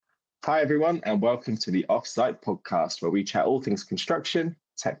Hi, everyone, and welcome to the Offsite podcast, where we chat all things construction,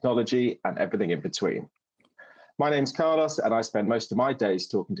 technology, and everything in between. My name's Carlos, and I spend most of my days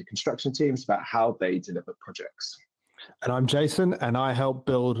talking to construction teams about how they deliver projects. And I'm Jason, and I help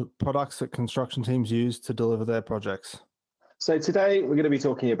build products that construction teams use to deliver their projects. So today, we're going to be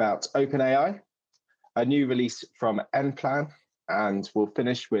talking about OpenAI, a new release from Nplan, and we'll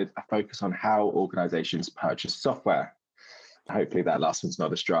finish with a focus on how organizations purchase software. Hopefully that last one's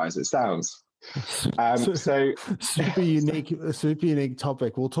not as dry as it sounds. So super unique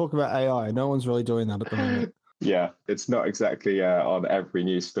topic. We'll talk about AI. No one's really doing that at the moment. Yeah, it's not exactly on every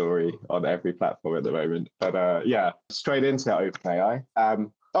news story on every platform at the moment. But straight into OpenAI.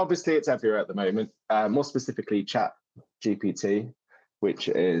 Obviously, it's everywhere at the moment. More specifically, ChatGPT, which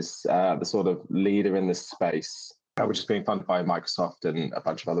is the sort of leader in this space, which is being funded by Microsoft and a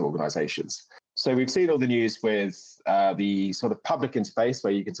bunch of other organizations. So we've seen all the news with the sort of public interface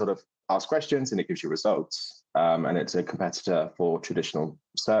where you can sort of ask questions and it gives you results. And it's a competitor for traditional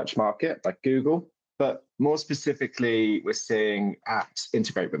search market like Google. But more specifically, we're seeing apps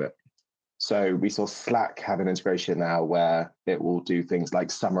integrate with it. So we saw Slack have an integration now where it will do things like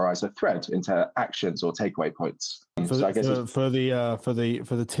summarize a thread into actions or takeaway points. For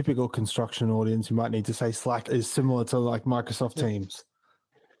the typical construction audience, you might need to say Slack is similar to like Microsoft Teams.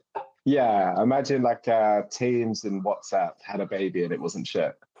 Yeah, imagine like Teams and WhatsApp had a baby and it wasn't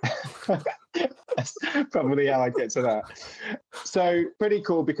shit. That's probably how I get to that. So pretty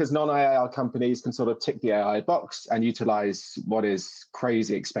cool because non-AI companies can sort of tick the AI box and utilize what is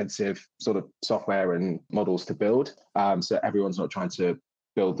crazy expensive sort of software and models to build. So everyone's not trying to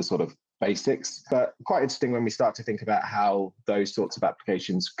build the sort of basics, but quite interesting when we start to think about how those sorts of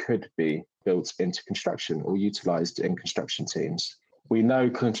applications could be built into construction or utilized in construction teams. We know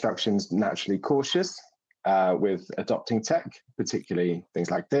construction's naturally cautious with adopting tech, particularly things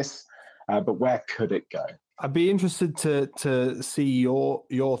like this, but where could it go? I'd be interested to see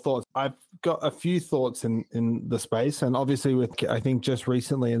your thoughts. I've got a few thoughts in the space, and obviously I think just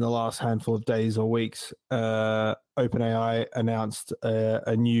recently in the last handful of days or weeks, OpenAI announced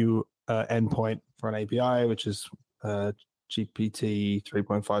a new endpoint for an API, which is GPT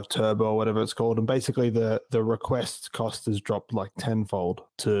 3.5 Turbo or whatever it's called. And basically the request cost has dropped like tenfold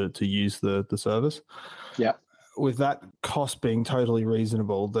to use the service. Yeah. With that cost being totally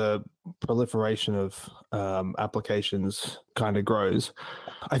reasonable, the proliferation of applications kind of grows.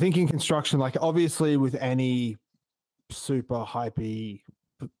 I think in construction, like obviously with any super hypey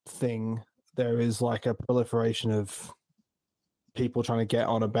thing, there is like a proliferation of people trying to get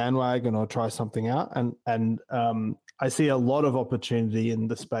on a bandwagon or try something out. And I see a lot of opportunity in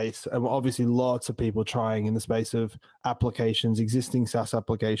the space, and obviously lots of people trying in the space of applications, existing SaaS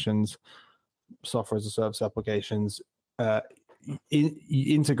applications, software as a service applications,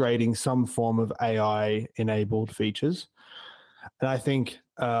 integrating some form of AI-enabled features. And I think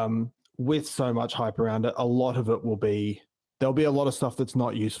with so much hype around it, a lot of it there'll be a lot of stuff that's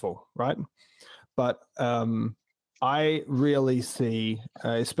not useful, right? But I really see,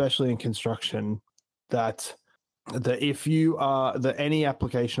 especially in construction, that if you are any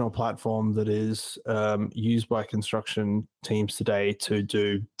application or platform that is used by construction teams today to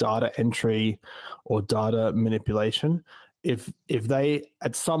do data entry or data manipulation, if they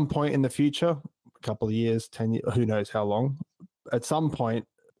at some point in the future, a couple of years, 10 years, who knows how long, at some point,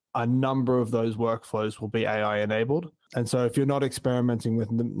 a number of those workflows will be AI enabled. And so if you're not experimenting with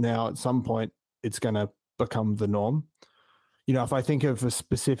them now, at some point, it's going to become the norm. You know, if I think of a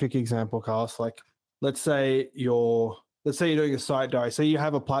specific example, Carlos, like let's say you're doing a site diary. So you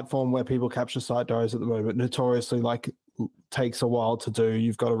have a platform where people capture site diaries at the moment, notoriously like takes a while to do.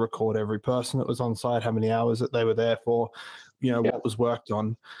 You've got to record every person that was on site, how many hours that they were there for, what was worked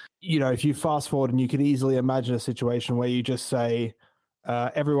on. You know, if you fast forward and you could easily imagine a situation where you just say,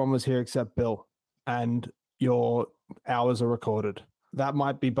 everyone was here except Bill and your hours are recorded. That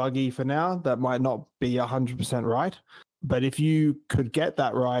might be buggy for now. That might not be 100% right. But if you could get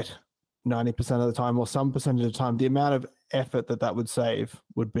that right 90% of the time or some percentage of the time, the amount of effort that would save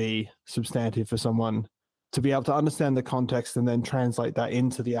would be substantive for someone to be able to understand the context and then translate that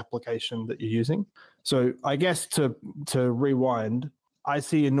into the application that you're using. So I guess to rewind, I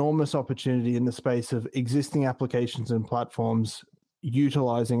see enormous opportunity in the space of existing applications and platforms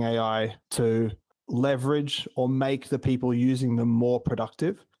utilizing AI to leverage or make the people using them more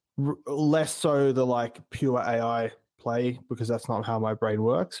productive, less so the like pure AI play, because that's not how my brain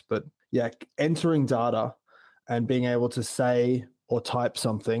works. But yeah, entering data and being able to say or type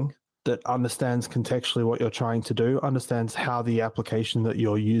something that understands contextually what you're trying to do, understands how the application that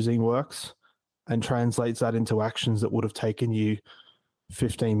you're using works, and translates that into actions that would have taken you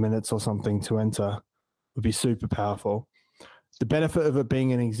 15 minutes or something to enter would be super powerful. The benefit of it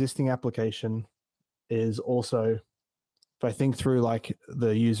being an existing application is also, if I think through like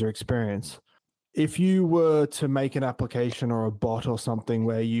the user experience, if you were to make an application or a bot or something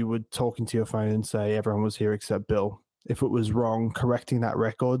where you would talk into your phone and say everyone was here except Bill, if it was wrong, correcting that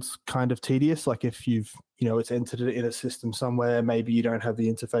record's kind of tedious. Like if you've, it's entered it in a system somewhere, maybe you don't have the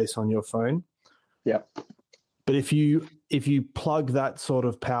interface on your phone. Yeah. But if you plug that sort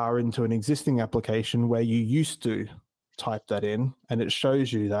of power into an existing application where you used to type that in and it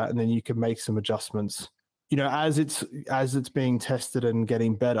shows you that, and then you can make some adjustments, as it's being tested and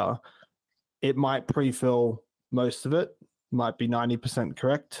getting better, it might pre-fill most of it, might be 90%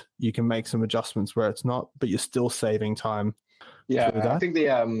 correct. You can make some adjustments where it's not, but you're still saving time. Yeah, I think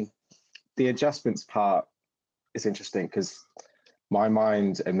the adjustments part is interesting because my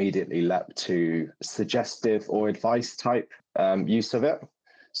mind immediately leapt to suggestive or advice type use of it.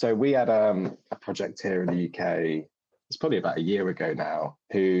 So we had a project here in the UK, it's probably about a year ago now,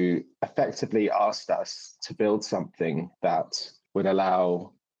 who effectively asked us to build something that would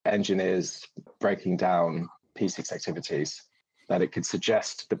allow engineers breaking down P6 activities, that it could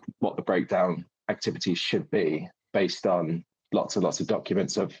suggest what the breakdown activities should be based on lots and lots of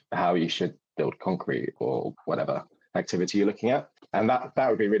documents of how you should build concrete or whatever activity you're looking at. And that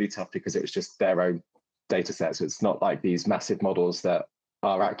would be really tough because it was just their own data set. So it's not like these massive models that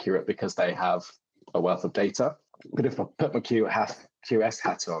are accurate because they have a wealth of data. But if I put my QS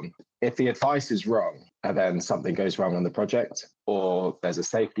hat on, if the advice is wrong and then something goes wrong on the project, or there's a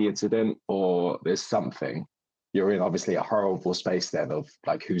safety incident, or there's something, you're in obviously a horrible space then of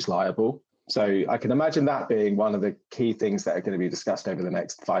like who's liable. So I can imagine that being one of the key things that are going to be discussed over the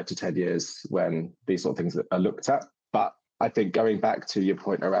next 5 to 10 years when these sort of things are looked at. But I think going back to your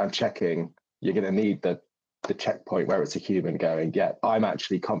point around checking, you're going to need the checkpoint where it's a human going, yeah, I'm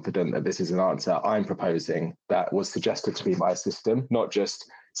actually confident that this is an answer I'm proposing that was suggested to me by a system, not just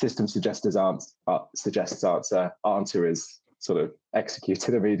system suggests answer is sort of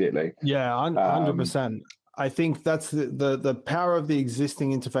executed immediately. Yeah, 100%. I think that's the power of the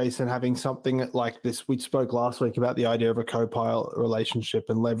existing interface and having something like this. We spoke last week about the idea of a co-pilot relationship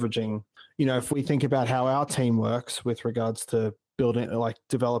and leveraging, if we think about how our team works with regards to building, like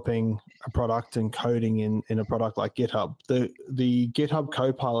developing a product and coding in a product like GitHub, the GitHub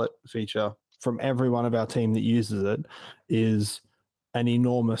Copilot feature from every one of our team that uses it is an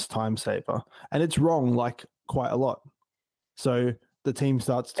enormous time saver, and it's wrong like quite a lot. So the team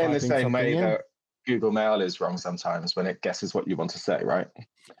starts typing in the same way in. that Google Mail is wrong sometimes when it guesses what you want to say, right?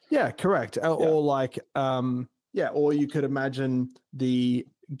 Yeah, correct. Or like, or you could imagine the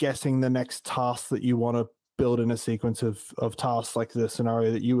guessing the next task that you want to build in a sequence of tasks, like the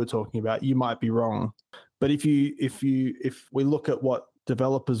scenario that you were talking about. You might be wrong, but if we look at what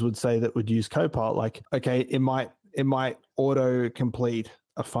developers would say that would use Copilot, like, okay, it might auto complete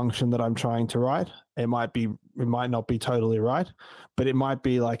a function that I'm trying to write. It might not be totally right, but it might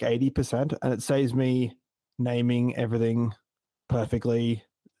be like 80%, and it saves me naming everything perfectly,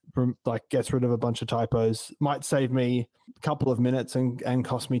 like gets rid of a bunch of typos, might save me a couple of minutes and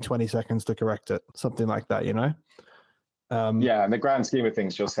cost me 20 seconds to correct it, something like that, Yeah, in the grand scheme of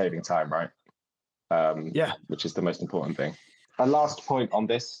things, you're saving time, right? Yeah, which is the most important thing. A last point on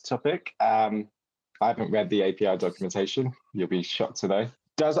this topic, I haven't read the API documentation. You'll be shocked to know.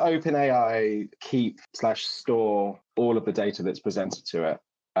 Does OpenAI keep/store all of the data that's presented to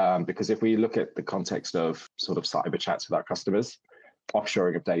it? Because if we look at the context of sort of cyber chats with our customers,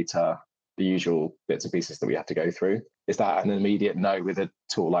 offshoring of data, the usual bits and pieces that we have to go through, is that an immediate no with a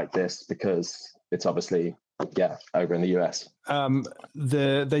tool like this? Because it's obviously, over in the US.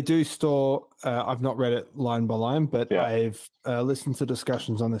 They do store, I've not read it line by line, but I've listened to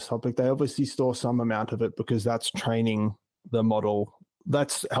discussions on this topic. They obviously store some amount of it because that's training the model.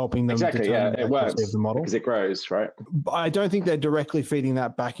 That's helping them determine the accuracy of the model. Because it grows, right? I don't think they're directly feeding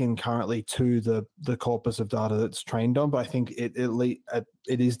that back in currently to the corpus of data that's trained on, but I think it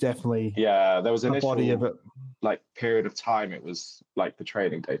is definitely there was an body of it. Like period of time. It was like the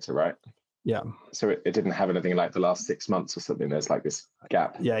training data, right? Yeah. So it didn't have anything like the last 6 months or something. There's like this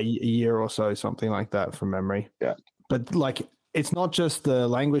gap. Yeah, a year or so, something like that from memory. Yeah. But like, it's not just the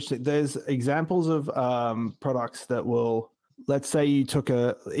language. There's examples of products that will, let's say you took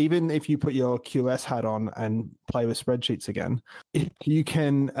even if you put your QS hat on and play with spreadsheets again, you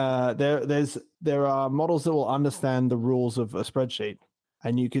can, there are models that will understand the rules of a spreadsheet,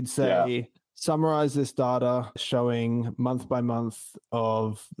 and you could say, summarize this data showing month by month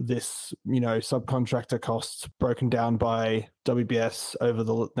of this, subcontractor costs broken down by WBS over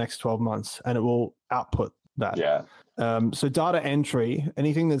the next 12 months, and it will output that. Yeah. So data entry,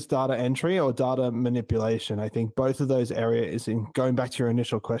 anything that's data entry or data manipulation, I think both of those areas, in going back to your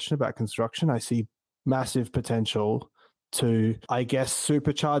initial question about construction, I see massive potential to, I guess,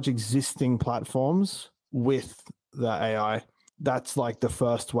 supercharge existing platforms with the AI. That's like the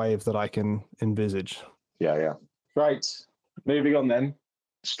first wave that I can envisage. Yeah. Right. Moving on then,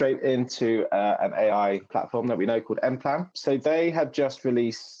 straight into an AI platform that we know called Mplan. So they have just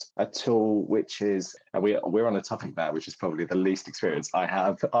released a tool which is, we're on a topic there, which is probably the least experience I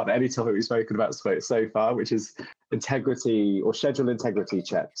have on any topic we've spoken about so far, which is integrity or schedule integrity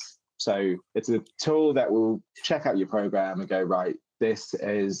checks. So it's a tool that will check out your program and go, right, this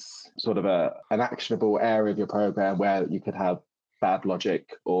is sort of an actionable area of your program where you could have bad logic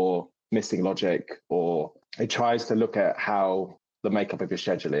or missing logic, or it tries to look at how the makeup of your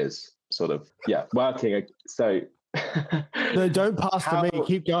schedule is sort of, working. So no, don't pass to me.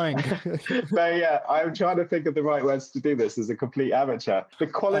 Keep going. But yeah, I'm trying to think of the right words to do this as a complete amateur. The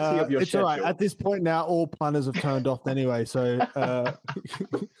quality of your schedule. All right. At this point now, all planners have turned off anyway. So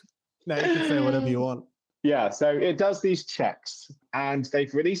now you can say whatever you want. Yeah, so it does these checks, and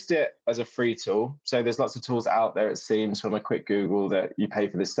they've released it as a free tool. So there's lots of tools out there, it seems, from a quick Google that you pay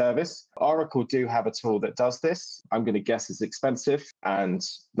for this service. Oracle do have a tool that does this. I'm going to guess it's expensive, and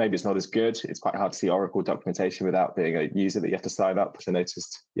maybe it's not as good. It's quite hard to see Oracle documentation without being a user that you have to sign up, which I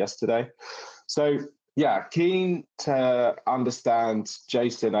noticed yesterday. So yeah, keen to understand,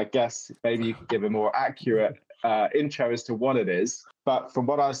 Jason, I guess maybe you could give a more accurate intro as to what it is. But from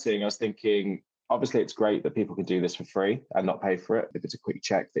what I was seeing, I was thinking, obviously, it's great that people can do this for free and not pay for it. If it's a quick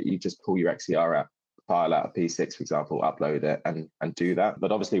check that you just pull your XCR file out of P6, for example, upload it and do that.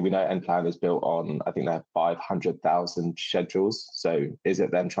 But obviously, we know Mplan is built on, I think they have 500,000 schedules. So is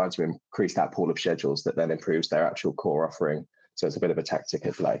it then trying to increase that pool of schedules that then improves their actual core offering? So it's a bit of a tactic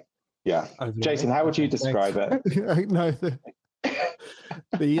at play. Yeah. Jason, how would you describe it? No,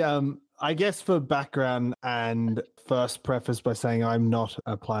 I guess for background and first preface by saying I'm not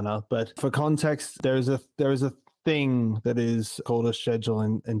a planner, but for context, there is a thing that is called a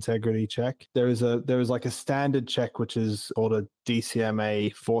schedule integrity check. There is like a standard check which is called a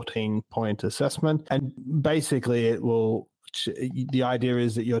DCMA 14-point assessment, and basically it will. The idea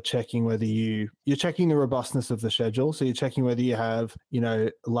is that you're checking whether you're checking the robustness of the schedule. So you're checking whether you have,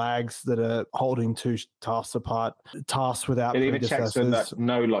 lags that are holding two tasks apart, tasks without it even checks for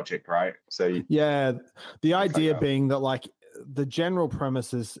no logic, right? So the idea being that like the general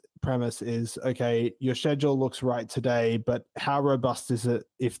premise is okay, your schedule looks right today, but how robust is it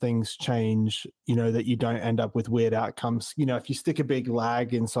if things change, that you don't end up with weird outcomes? If you stick a big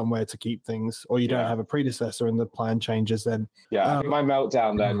lag in somewhere to keep things, or you don't have a predecessor and the plan changes, then I think my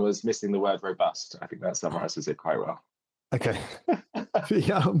meltdown then was missing the word robust. I think that summarizes it quite well. Okay.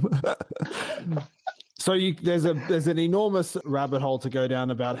 So there's an enormous rabbit hole to go down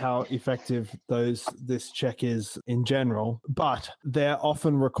about how effective this check is in general, but they're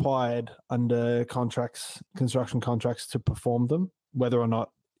often required under construction contracts to perform them, whether or not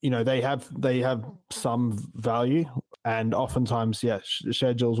they have some value, and oftentimes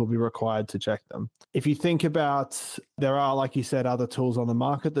schedules will be required to check them. If you think about, there are, like you said, other tools on the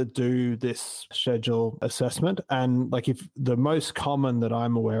market that do this schedule assessment, and like if the most common that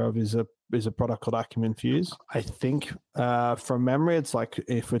I'm aware of is a product called Acumen Fuse. I think from memory, it's like,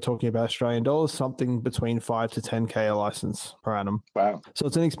 if we're talking about Australian dollars, something between 5 to 10K a license per annum. Wow. So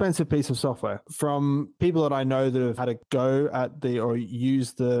it's an expensive piece of software. From people that I know that have had a go at or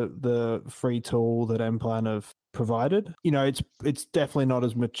use the free tool that Mplan have provided, it's definitely not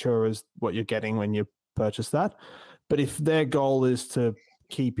as mature as what you're getting when you purchase that. But if their goal is to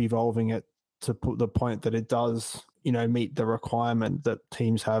keep evolving it to put the point that it does meet the requirement that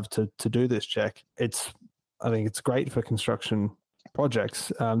teams have to do this check, I think it's great for construction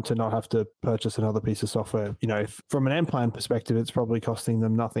projects to not have to purchase another piece of software. From an Mplan perspective, it's probably costing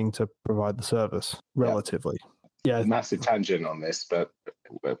them nothing to provide the service relatively. Yeah. Massive tangent on this, but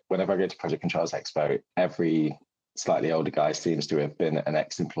whenever I go to Project Controls Expo, every slightly older guy seems to have been an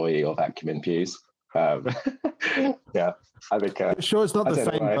ex-employee of Acumen Fuse. I think. Sure, it's not the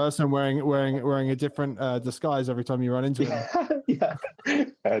same person wearing a different disguise every time you run into him.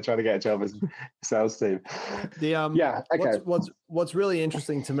 Trying to get a job as a sales team. Okay. What's really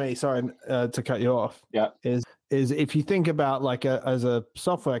interesting to me, sorry to cut you off. Is if you think about like as a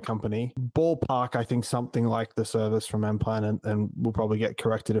software company, ballpark, I think something like the service from Mplan, and we'll probably get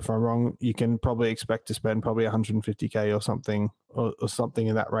corrected if I'm wrong, you can probably expect to spend probably 150K or something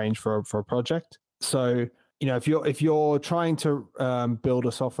in that range for a project. So, if you're trying to build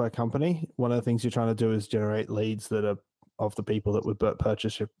a software company, one of the things you're trying to do is generate leads that are of the people that would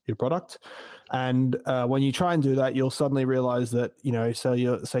purchase your product. And when you try and do that, you'll suddenly realize that, say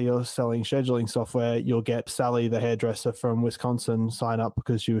you're selling scheduling software, you'll get Sally, the hairdresser from Wisconsin, sign up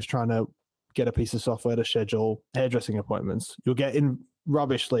because she was trying to get a piece of software to schedule hairdressing appointments. You'll get in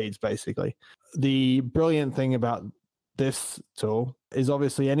rubbish leads, basically. The brilliant thing about this tool is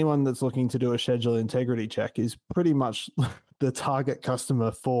obviously anyone that's looking to do a schedule integrity check is pretty much the target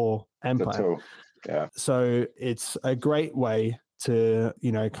customer for Mplan. Yeah. So it's a great way to,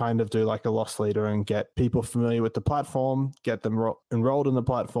 kind of do like a loss leader and get people familiar with the platform, get them enrolled in the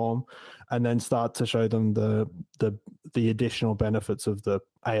platform, and then start to show them the additional benefits of the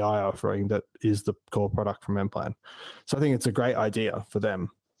AI offering that is the core product from Mplan. So I think it's a great idea for them.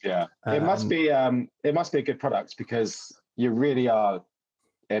 Yeah, it must be a good product, because you really are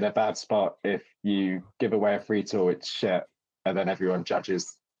in a bad spot if you give away a free tool, it's shit, and then everyone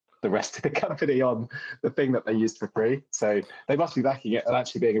judges the rest of the company on the thing that they used for free. So they must be backing it and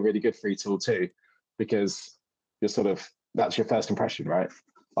actually being a really good free tool too, because that's your first impression, right,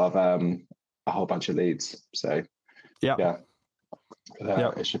 of a whole bunch of leads. So yeah.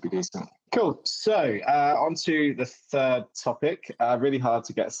 It should be decent. Cool. So on to the third topic. Really hard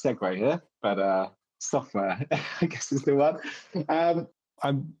to get a segue here, but software, I guess, is the one.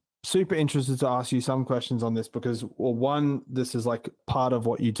 I'm super interested to ask you some questions on this because, well, one, this is like part of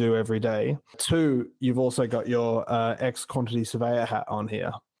what you do every day. Two, you've also got your ex-quantity surveyor hat on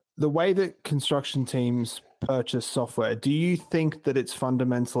here. The way that construction teams purchase software, do you think that it's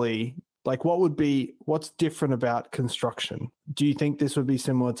fundamentally like what's different about construction? Do you think this would be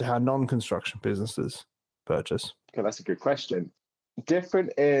similar to how non-construction businesses purchase? Okay, that's a good question.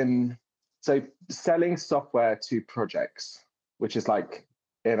 Different so selling software to projects, which is like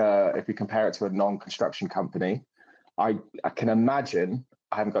if we compare it to a non-construction company, I can imagine,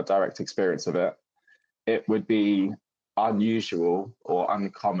 I haven't got direct experience of it, it would be unusual or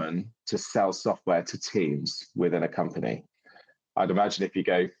uncommon to sell software to teams within a company. I'd imagine if you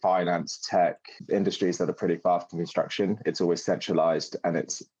go finance, tech, industries that are pretty far from construction, it's always centralized and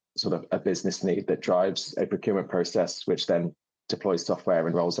it's sort of a business need that drives a procurement process, which then deploys software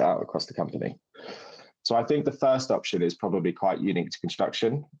and rolls it out across the company. So I think the first option is probably quite unique to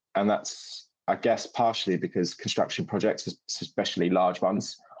construction. And that's, I guess, partially because construction projects, especially large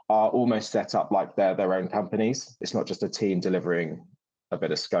ones, are almost set up like they're their own companies. It's not just a team delivering a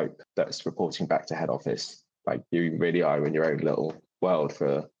bit of scope that's reporting back to head office. Like you really are in your own little world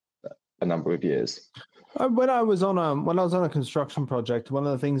for a number of years. When I was on a construction project, one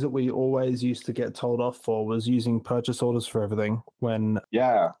of the things that we always used to get told off for was using purchase orders for everything. When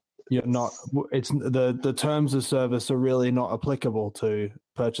you're not, it's the terms of service are really not applicable to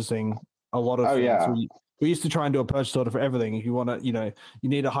purchasing a lot of things. Yeah. We used to try and do a purchase order for everything. If you want to, you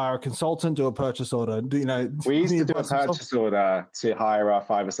need to hire a consultant, do a purchase order. We used to do a purchase order to hire our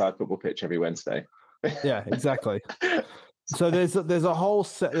five-a-side football pitch every Wednesday. Yeah, exactly. So there's a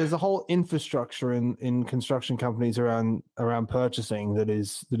whole infrastructure in construction companies around purchasing that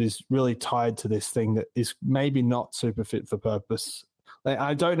is really tied to this thing that is maybe not super fit for purpose.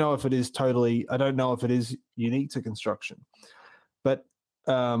 I don't know if it is unique to construction, but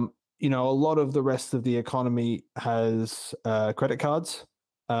a lot of the rest of the economy has credit cards.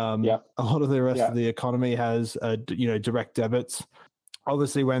 A lot of the rest of the economy has direct debits.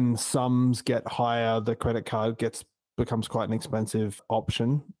 Obviously, when sums get higher, the credit card becomes quite an expensive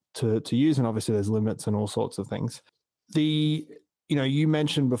option to use, and obviously there's limits and all sorts of things. You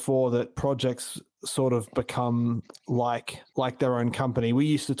mentioned before that projects sort of become like their own company. We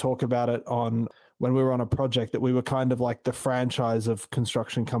used to talk about it when we were on a project that we were kind of like the franchise of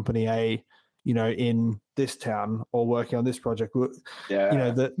construction company A, in this town, or working on this project.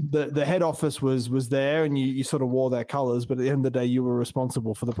 The head office was there, and you sort of wore their colors, but at the end of the day, you were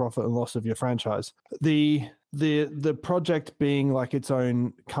responsible for the profit and loss of your franchise. The project being like its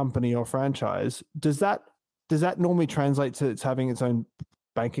own company or franchise, does that normally translate to its having its own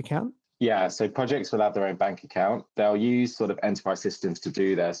bank account? Yeah, so projects will have their own bank account. They'll use sort of enterprise systems to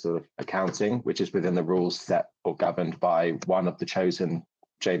do their sort of accounting, which is within the rules set or governed by one of the chosen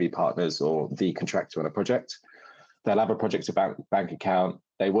JV partners or the contractor on a project. They'll have a project bank account.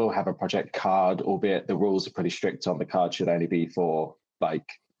 They will have a project card, albeit the rules are pretty strict on the card. Should only be for like,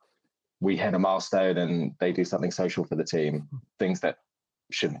 we hit a milestone and they do something social for the team, things that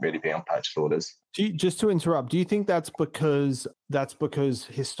shouldn't really be on purchase orders. Just to interrupt, do you think that's because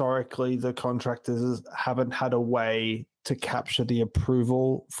historically the contractors haven't had a way to capture the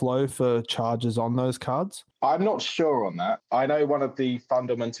approval flow for charges on those cards? I'm not sure on that. I know one of the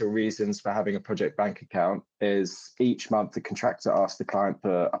fundamental reasons for having a project bank account is each month the contractor asks the client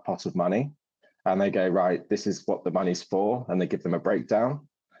for a pot of money. and they go, right, this is what the money's for, and they give them a breakdown.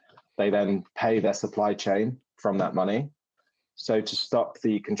 They then pay their supply chain from that money. So to stop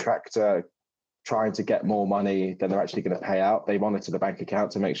the contractor trying to get more money than they're actually going to pay out, they monitor the bank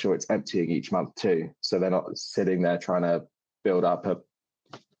account to make sure it's emptying each month too. So they're not sitting there trying to build up a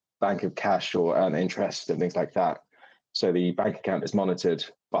bank of cash or earn interest and things like that. So the bank account is monitored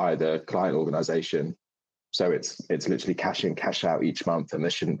by the client organization. So it's literally cash in, cash out each month, and there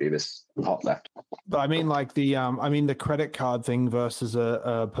shouldn't be this pot left. But I mean, like the credit card thing versus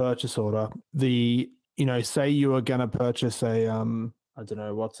a purchase order. Say you were going to purchase a I don't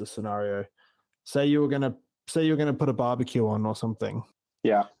know, what's the scenario? Say you were going to put a barbecue on or something.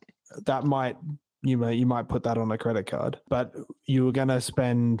 Yeah, that you might put that on a credit card, but you were going to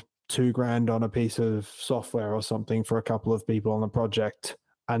spend $2,000 on a piece of software or something for a couple of people on the project,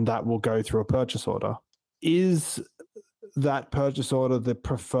 and that will go through a purchase order. Is that purchase order the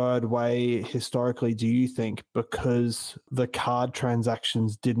preferred way historically, do you think, because the card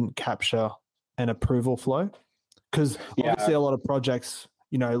transactions didn't capture an approval flow? Because obviously a lot of projects,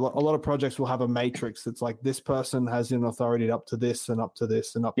 a lot of projects will have a matrix that's like, this person has an authority up to this and up to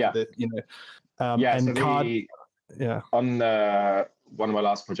this and up to this, On one of my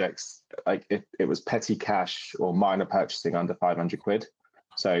last projects, like it was petty cash or minor purchasing under 500 quid.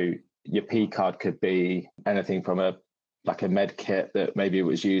 So your P card could be anything from a med kit that maybe it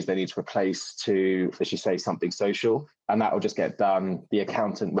was used, they need to replace, to, as you say, something social. And that will just get done. The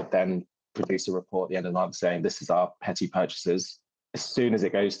accountant would then produce a report at the end of the month saying, this is our petty purchases. As soon as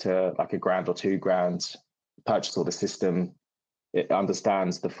it goes to like $1,000 or $2,000, purchase order system, it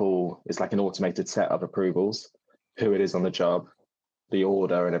understands the full, it's like an automated set of approvals, who it is on the job, the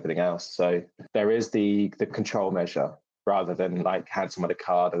order and everything else. So there is the control measure, rather than like hand someone a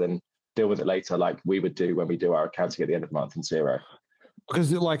card and then deal with it later, like we would do when we do our accounting at the end of the month in Xero.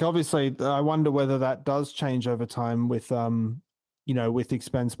 Because like, obviously, I wonder whether that does change over time with, with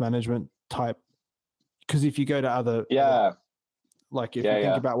expense management type. Because if you go to other, like if you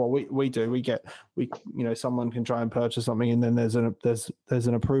think about what we do, someone can try and purchase something, and then there's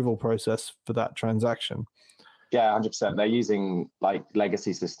an approval process for that transaction. Yeah, 100%. They're using like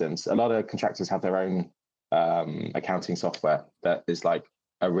legacy systems. A lot of contractors have their own accounting software that is like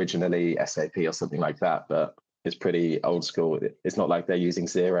originally SAP or something like that, but it's pretty old school. It's not like they're using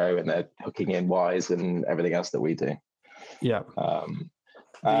Xero and they're hooking in Wise and everything else that we do. Yeah.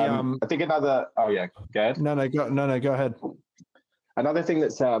 I think another. Oh yeah, go ahead. No, go ahead. Another thing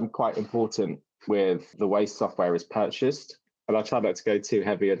that's quite important with the way software is purchased, and I try not to go too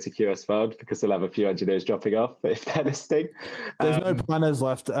heavy into QS World because we'll have a few engineers dropping off if they're listening. There's no planners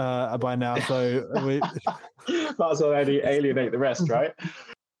left by now, so we might as well alienate the rest, right?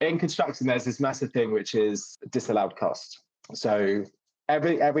 In construction, there's this massive thing which is disallowed cost. So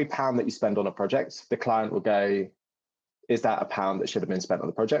every pound that you spend on a project, the client will go, is that a pound that should have been spent on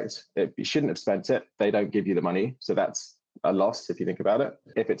the project? If you shouldn't have spent it, they don't give you the money. So that's a loss if you think about it.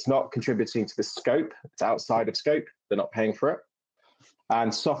 If it's not contributing to the scope, it's outside of scope, they're not paying for it.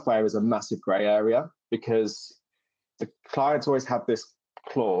 And software is a massive gray area because the clients always have this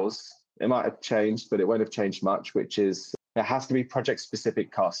clause. It might have changed, but it won't have changed much, which is it has to be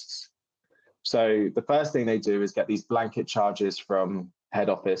project-specific costs. So the first thing they do is get these blanket charges from head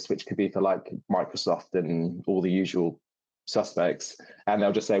office, which could be for like Microsoft and all the usual suspects. And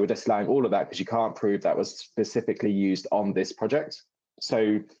they'll just say, we're disallowing all of that because you can't prove that was specifically used on this project.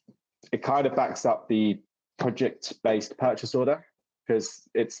 So it kind of backs up the project-based purchase order because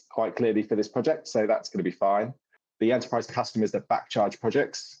it's quite clearly for this project. So that's going to be fine. The enterprise customers that back charge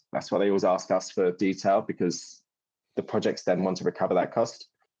projects, that's why they always ask us for detail because the projects then want to recover that cost.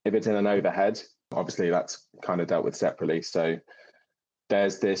 If it's in an overhead, obviously that's kind of dealt with separately. So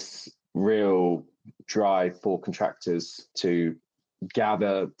there's this real drive for contractors to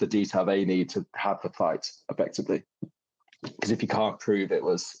gather the detail they need to have the fight effectively. Because if you can't prove it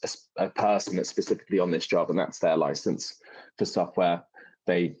was a person that's specifically on this job and that's their license for software,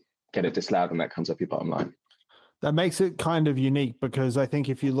 they get it disallowed and that comes up your bottom line. That makes it kind of unique because I think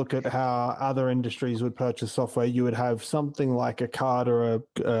if you look at how other industries would purchase software, you would have something like a card or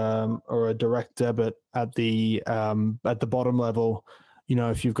a direct debit at the bottom level. You know,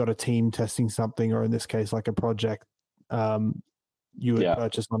 if you've got a team testing something, or in this case, like a project, you would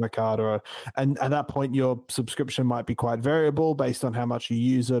purchase on a card, and at that point, your subscription might be quite variable based on how much you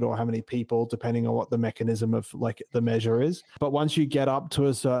use it or how many people, depending on what the mechanism of like the measure is. But once you get up to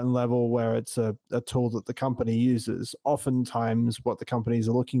a certain level where it's a tool that the company uses, oftentimes what the companies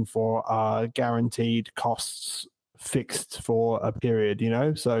are looking for are guaranteed costs fixed for a period, you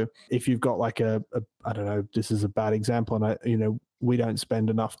know? So if you've got like I don't know, this is a bad example, and we don't spend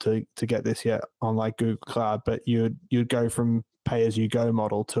enough to get this yet on like Google Cloud, but you'd go from pay as you go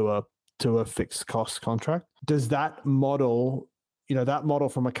model to a fixed cost contract. Does that model, that model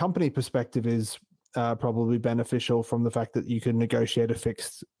from a company perspective is probably beneficial from the fact that you can negotiate a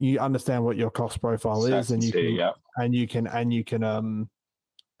fixed, you understand what your cost profile is, and you can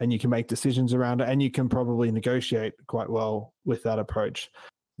make decisions around it, and you can probably negotiate quite well with that approach.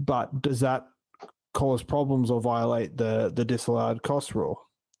 But does that cause problems or violate the disallowed cost rule?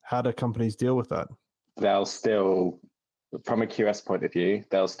 How do companies deal with that? They'll still, from a QS point of view,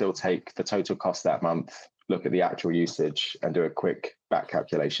 they'll still take the total cost that month, look at the actual usage, and do a quick back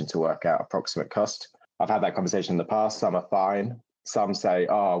calculation to work out approximate cost. I've had that conversation in the past. Some are fine. Some say,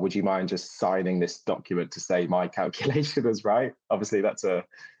 oh, would you mind just signing this document to say my calculation was right? Obviously, that's a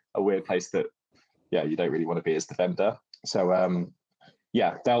weird place that, you don't really want to be as the vendor. So,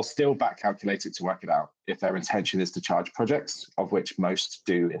 they'll still back calculate it to work it out if their intention is to charge projects, of which most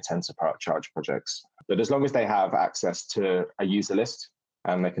do intend to charge projects. But as long as they have access to a user list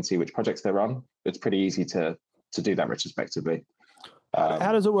and they can see which projects they're on, it's pretty easy to do that retrospectively.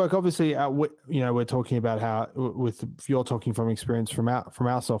 How does it work? Obviously, we're talking about how, if you're talking from experience from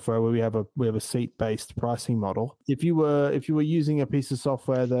our software, where we have a seat-based pricing model. If you were using a piece of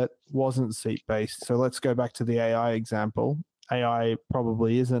software that wasn't seat-based, so let's go back to the AI example. AI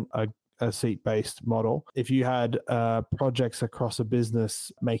probably isn't a seat-based model. If you had projects across a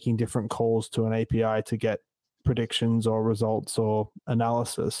business making different calls to an API to get predictions or results or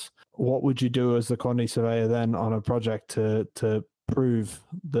analysis, what would you do as the quantity surveyor then on a project to prove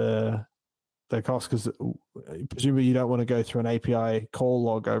the cost? Because presumably you don't want to go through an API call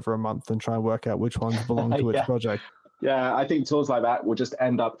log over a month and try and work out which ones belong to which project. Yeah, I think tools like that will just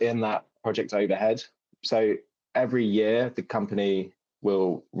end up in that project overhead. So every year, the company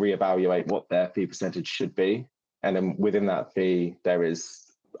will reevaluate what their fee percentage should be. And then within that fee, there is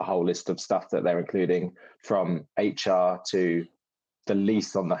a whole list of stuff that they're including, from HR to the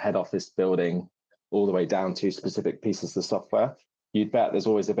lease on the head office building, all the way down to specific pieces of software. You'd bet there's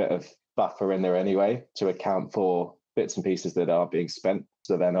always a bit of buffer in there anyway to account for bits and pieces that are being spent,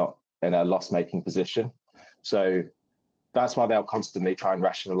 so they're not in a loss-making position. So that's why they'll constantly try and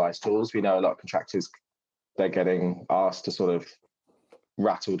rationalize tools. We know a lot of contractors, they're getting asked to sort of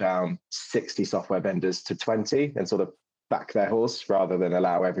rattle down 60 software vendors to 20 and sort of back their horse, rather than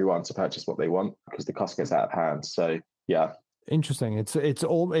allow everyone to purchase what they want, because the cost gets out of hand. So yeah. Interesting.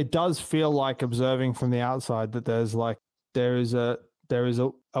 It does feel like, observing from the outside, that there is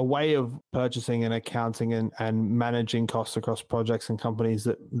a way of purchasing and accounting and managing costs across projects and companies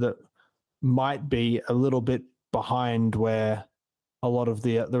that might be a little bit behind where a lot of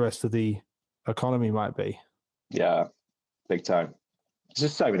the rest of the economy might be. Yeah, big time. There's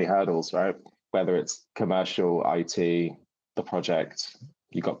just so many hurdles, right? Whether it's commercial, IT, the project,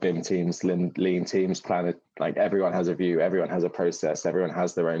 you've got BIM teams, lean teams, Planet, like everyone has a view, everyone has a process, everyone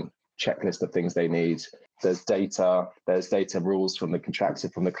has their own checklist of things they need. There's data rules from the contractor,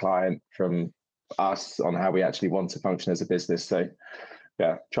 from the client, from us on how we actually want to function as a business. So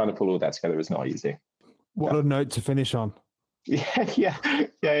yeah, trying to pull all that together is not easy. What a note to finish on.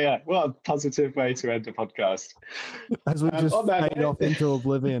 Yeah. What a positive way to end a podcast. As we just fade off into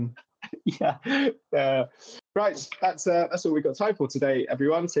oblivion. Yeah. Right. That's all we've got time for today,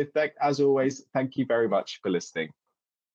 everyone. So as always, thank you very much for listening.